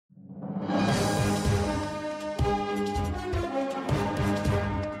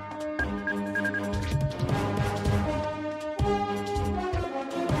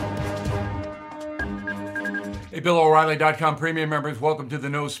Hey, BillO'Reilly.com premium members, welcome to the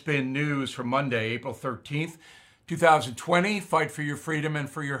No Spin News for Monday, April 13th, 2020. Fight for your freedom and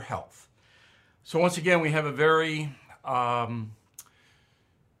for your health. So once again, we have a very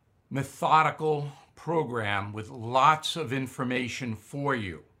methodical program with lots of information for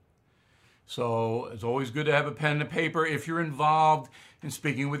you. So it's always good to have a pen and paper if you're involved in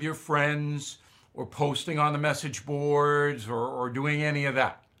speaking with your friends or posting on the message boards or doing any of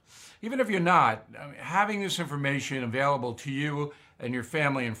that. Even if you're not, having this information available to you and your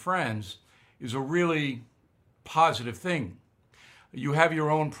family and friends is a really positive thing. You have your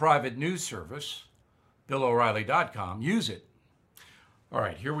own private news service, BillO'Reilly.com. Use it. All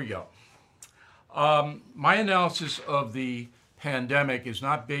right, here we go. My analysis of the pandemic is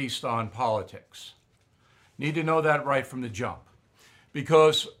not based on politics. Need to know that right from the jump,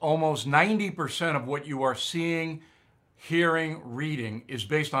 because almost 90% of what you are seeing, hearing, reading is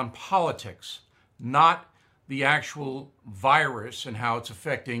based on politics, not the actual virus and how it's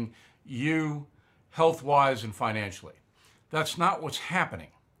affecting you health-wise and financially. That's not what's happening,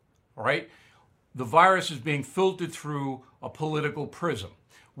 all right? The virus is being filtered through a political prism.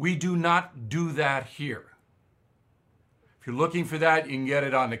 We do not do that here. If you're looking for that, you can get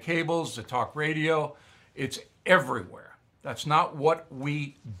it on the cables, the talk radio. It's everywhere. That's not what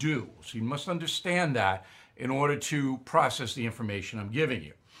we do. So you must understand that in order to process the information I'm giving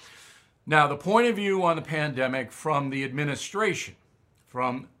you. Now, the point of view on the pandemic from the administration,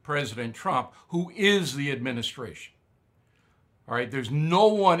 from President Trump, who is the administration. All right, there's no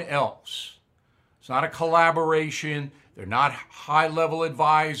one else. It's not a collaboration. They're not high-level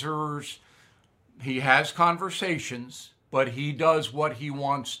advisors. He has conversations, but he does what he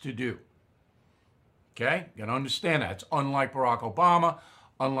wants to do. Okay? You gotta understand that. It's unlike Barack Obama,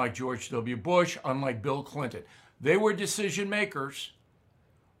 unlike George W. Bush, unlike Bill Clinton. They were decision makers,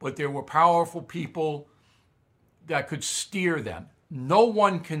 but there were powerful people that could steer them. No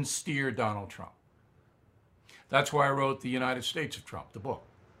one can steer Donald Trump. That's why I wrote The United States of Trump, the book.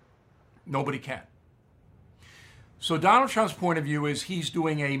 Nobody can. So Donald Trump's point of view is he's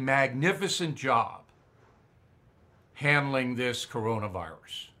doing a magnificent job handling this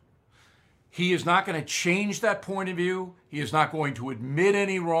coronavirus. He is not going to change that point of view. He is not going to admit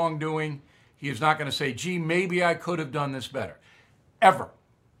any wrongdoing. He is not going to say, gee, maybe I could have done this better. Ever.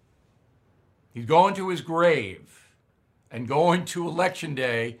 He's going to his grave and going to Election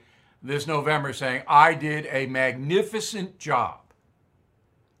Day this November saying, I did a magnificent job.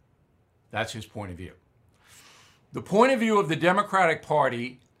 That's his point of view. The point of view of the Democratic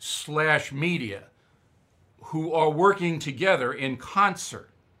Party / media, who are working together in concert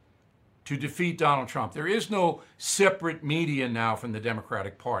to defeat Donald Trump. There is no separate media now from the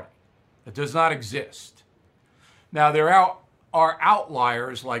Democratic Party. It does not exist. Now, there are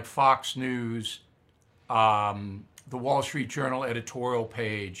outliers like Fox News, the Wall Street Journal editorial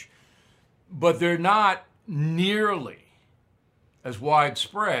page, but they're not nearly as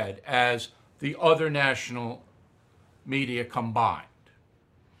widespread as the other national media combined.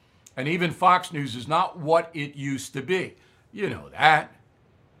 And even Fox News is not what it used to be. You know that.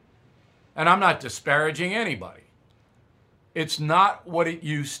 And I'm not disparaging anybody. It's not what it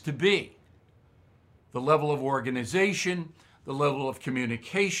used to be. The level of organization, the level of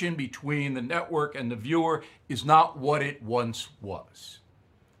communication between the network and the viewer is not what it once was.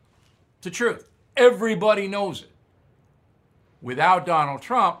 It's the truth. Everybody knows it. Without Donald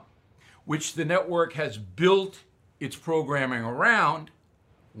Trump, which the network has built its programming around,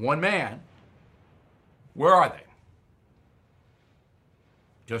 one man, where are they?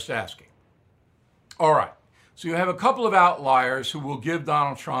 Just asking. All right, so you have a couple of outliers who will give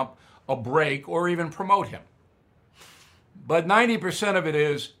Donald Trump a break or even promote him. But 90% of it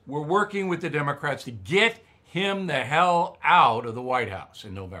is we're working with the Democrats to get him the hell out of the White House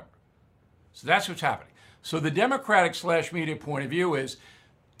in November. So that's what's happening. So the Democratic / media point of view is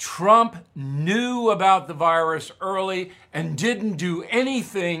Trump knew about the virus early and didn't do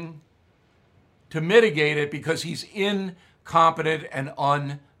anything to mitigate it because he's incompetent and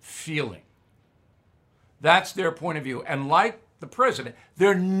unfeeling. That's their point of view. And like the president,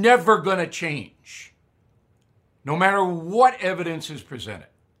 they're never going to change, no matter what evidence is presented.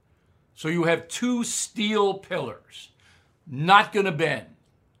 So you have two steel pillars, not going to bend.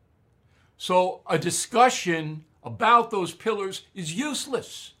 So a discussion about those pillars is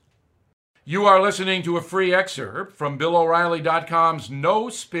useless. You are listening to a free excerpt from BillO'Reilly.com's No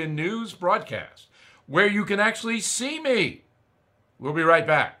Spin News broadcast, where you can actually see me. We'll be right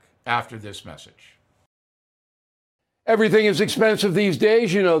back after this message. Everything is expensive these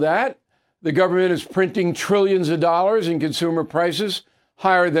days, you know that. The government is printing trillions of dollars and consumer prices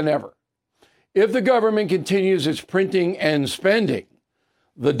higher than ever. If the government continues its printing and spending,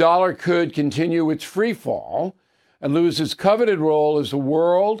 the dollar could continue its free fall and lose its coveted role as the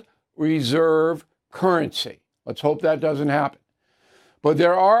world reserve currency. Let's hope that doesn't happen. But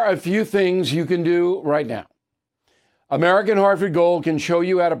there are a few things you can do right now. American Hartford Gold can show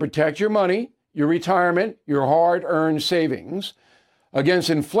you how to protect your money, your retirement, your hard-earned savings against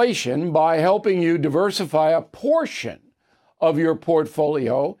inflation by helping you diversify a portion of your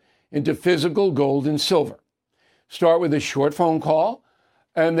portfolio into physical gold and silver. Start with a short phone call,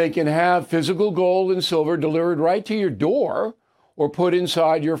 and they can have physical gold and silver delivered right to your door or put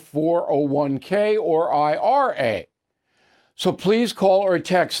inside your 401k or IRA. So please call or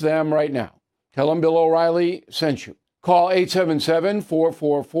text them right now. Tell them Bill O'Reilly sent you. Call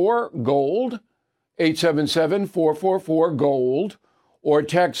 877-444-GOLD, 877-444-GOLD, or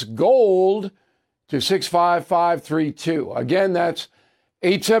text GOLD to 65532. Again, that's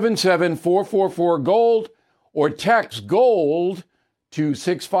 877-444-GOLD, or text GOLD to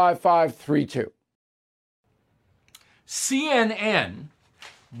 65532. CNN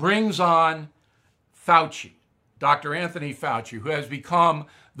brings on Fauci, Dr. Anthony Fauci, who has become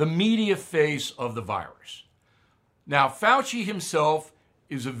the media face of the virus. Now, Fauci himself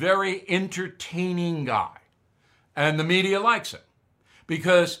is a very entertaining guy, and the media likes him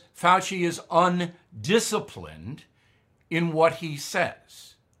because Fauci is undisciplined in what he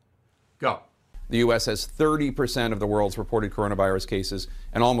says. Go. The U.S. has 30% of the world's reported coronavirus cases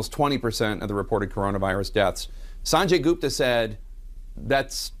and almost 20% of the reported coronavirus deaths. Sanjay Gupta said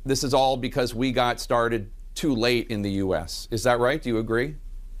this is all because we got started too late in the U.S. Is that right? Do you agree?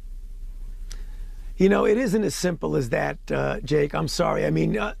 You know, it isn't as simple as that, Jake. I'm sorry. I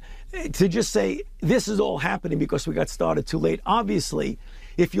mean, to just say this is all happening because we got started too late. Obviously,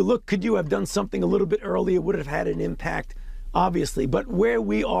 if you look, could you have done something a little bit earlier? Would it have had an impact? Obviously. But where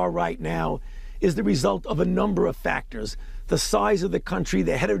we are right now is the result of a number of factors. The size of the country,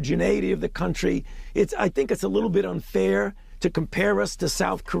 the heterogeneity of the country. I think it's a little bit unfair to compare us to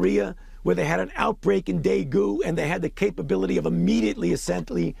South Korea, where they had an outbreak in Daegu and they had the capability of immediately,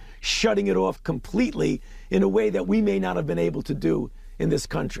 essentially, shutting it off completely in a way that we may not have been able to do in this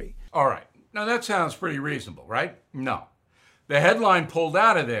country. All right. Now, that sounds pretty reasonable, right? No. The headline pulled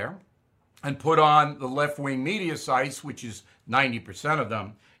out of there and put on the left-wing media sites, which is 90% of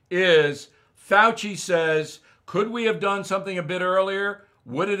them, is Fauci says, could we have done something a bit earlier?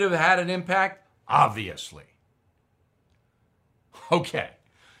 Would it have had an impact? Obviously. Okay.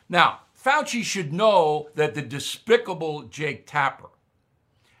 Now, Fauci should know that the despicable Jake Tapper,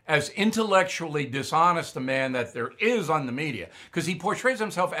 as intellectually dishonest a man that there is on the media, because he portrays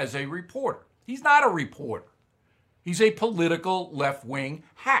himself as a reporter. He's not a reporter. He's a political left-wing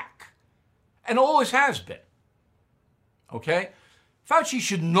hack, and always has been. Okay? Fauci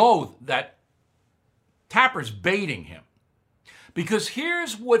should know that Tapper's baiting him. Because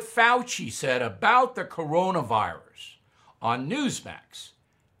here's what Fauci said about the coronavirus on Newsmax,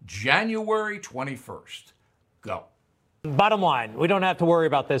 January 21st. Go. Bottom line, we don't have to worry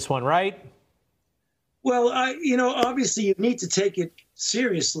about this one, right? Well, obviously you need to take it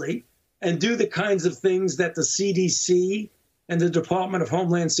seriously and do the kinds of things that the CDC and the Department of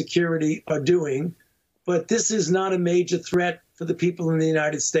Homeland Security are doing. But this is not a major threat for the people in the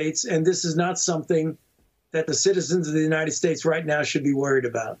United States, and this is not something that the citizens of the United States right now should be worried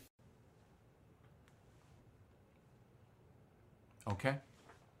about. Okay?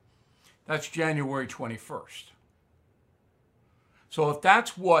 That's January 21st. So if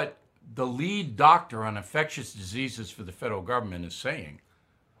that's what the lead doctor on infectious diseases for the federal government is saying,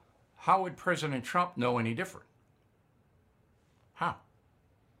 how would President Trump know any different? How?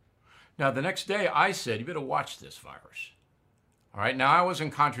 Now, the next day I said, you better watch this virus. All right, now I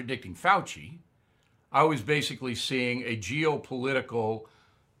wasn't contradicting Fauci. I was basically seeing a geopolitical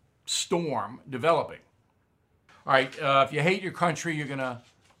storm developing. All right, if you hate your country, you're going to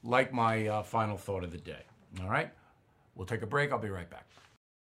like my final thought of the day. All right? We'll take a break. I'll be right back.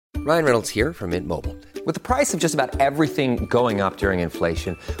 Ryan Reynolds here from Mint Mobile. With the price of just about everything going up during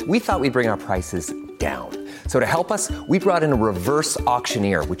inflation, we thought we'd bring our prices down. So to help us, we brought in a reverse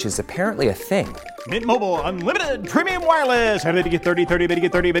auctioneer, which is apparently a thing. Mint Mobile Unlimited Premium Wireless. How to get 30, 30, bit to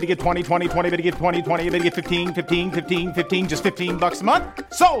get 30, bit to get 20, 20, 20, bit to get 20, 20, bit to get 15, 15, 15, 15, just $15 a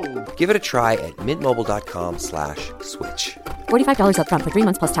month? Sold! Give it a try at mintmobile.com/switch. $45 up front for 3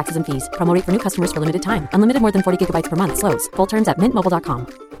 months plus taxes and fees. Promo rate for new customers for limited time. Unlimited more than 40 gigabytes per month. Slows full terms at mintmobile.com.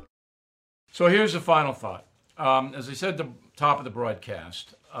 So here's the final thought. As I said at the top of the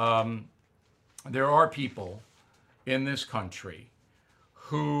broadcast, there are people in this country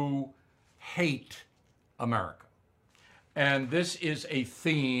who hate America. And this is a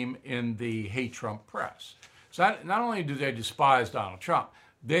theme in the hate Trump press. So not only do they despise Donald Trump,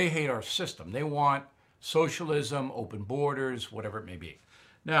 they hate our system. They want socialism, open borders, whatever it may be.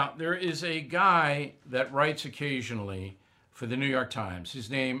 Now, there is a guy that writes occasionally for the New York Times. His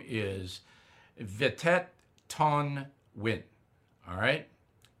name is Viet Thanh Nguyen. All right?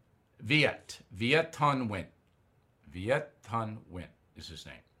 Viet Thanh Nguyen. Viet Thanh Nguyen is his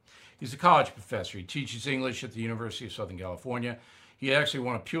name. He's a college professor. He teaches English at the University of Southern California. He actually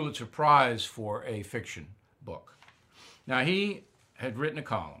won a Pulitzer Prize for a fiction book. Now, he had written a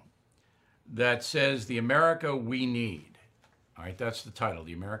column that says, "The America We Need." All right, that's the title,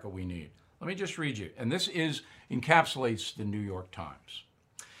 "The America We Need." Let me just read you. And this encapsulates the New York Times.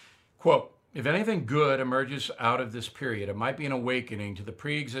 Quote, "If anything good emerges out of this period, it might be an awakening to the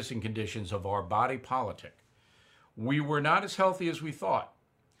pre-existing conditions of our body politic. We were not as healthy as we thought.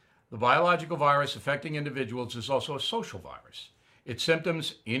 The biological virus affecting individuals is also a social virus. Its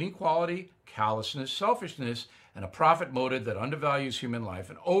symptoms, inequality, callousness, selfishness, and a profit motive that undervalues human life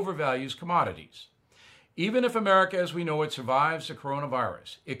and overvalues commodities. Even if America as we know it survives the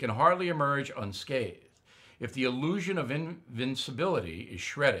coronavirus, it can hardly emerge unscathed. If the illusion of invincibility is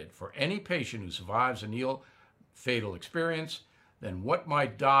shredded for any patient who survives a near-fatal experience, then what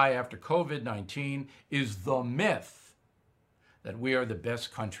might die after COVID-19 is the myth that we are the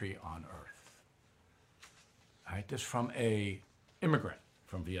best country on earth." All right, this from an immigrant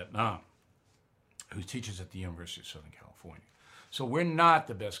from Vietnam who teaches at the University of Southern California. So we're not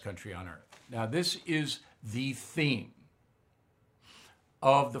the best country on earth. Now, this is the theme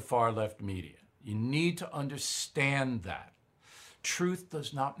of the far left media. You need to understand that. Truth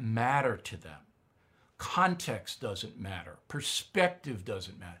does not matter to them. Context doesn't matter. Perspective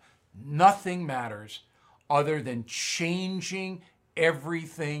doesn't matter. Nothing matters other than changing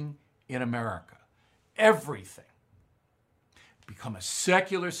everything in America. Everything. Become a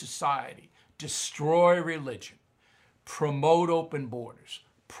secular society. Destroy religion. Promote open borders.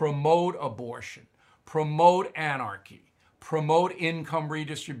 Promote abortion. Promote anarchy. Promote income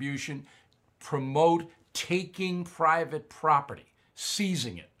redistribution. Promote taking private property,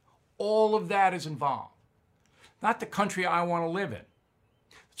 seizing it. All of that is involved. Not the country I want to live in.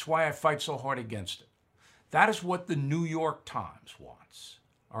 That's why I fight so hard against it. That is what the New York Times wants.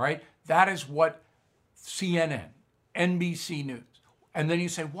 All right? That is what CNN, NBC News. And then you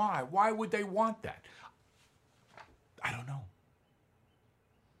say, why? Why would they want that? I don't know.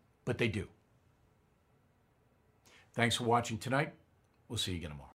 But they do. Thanks for watching tonight. We'll see you again tomorrow.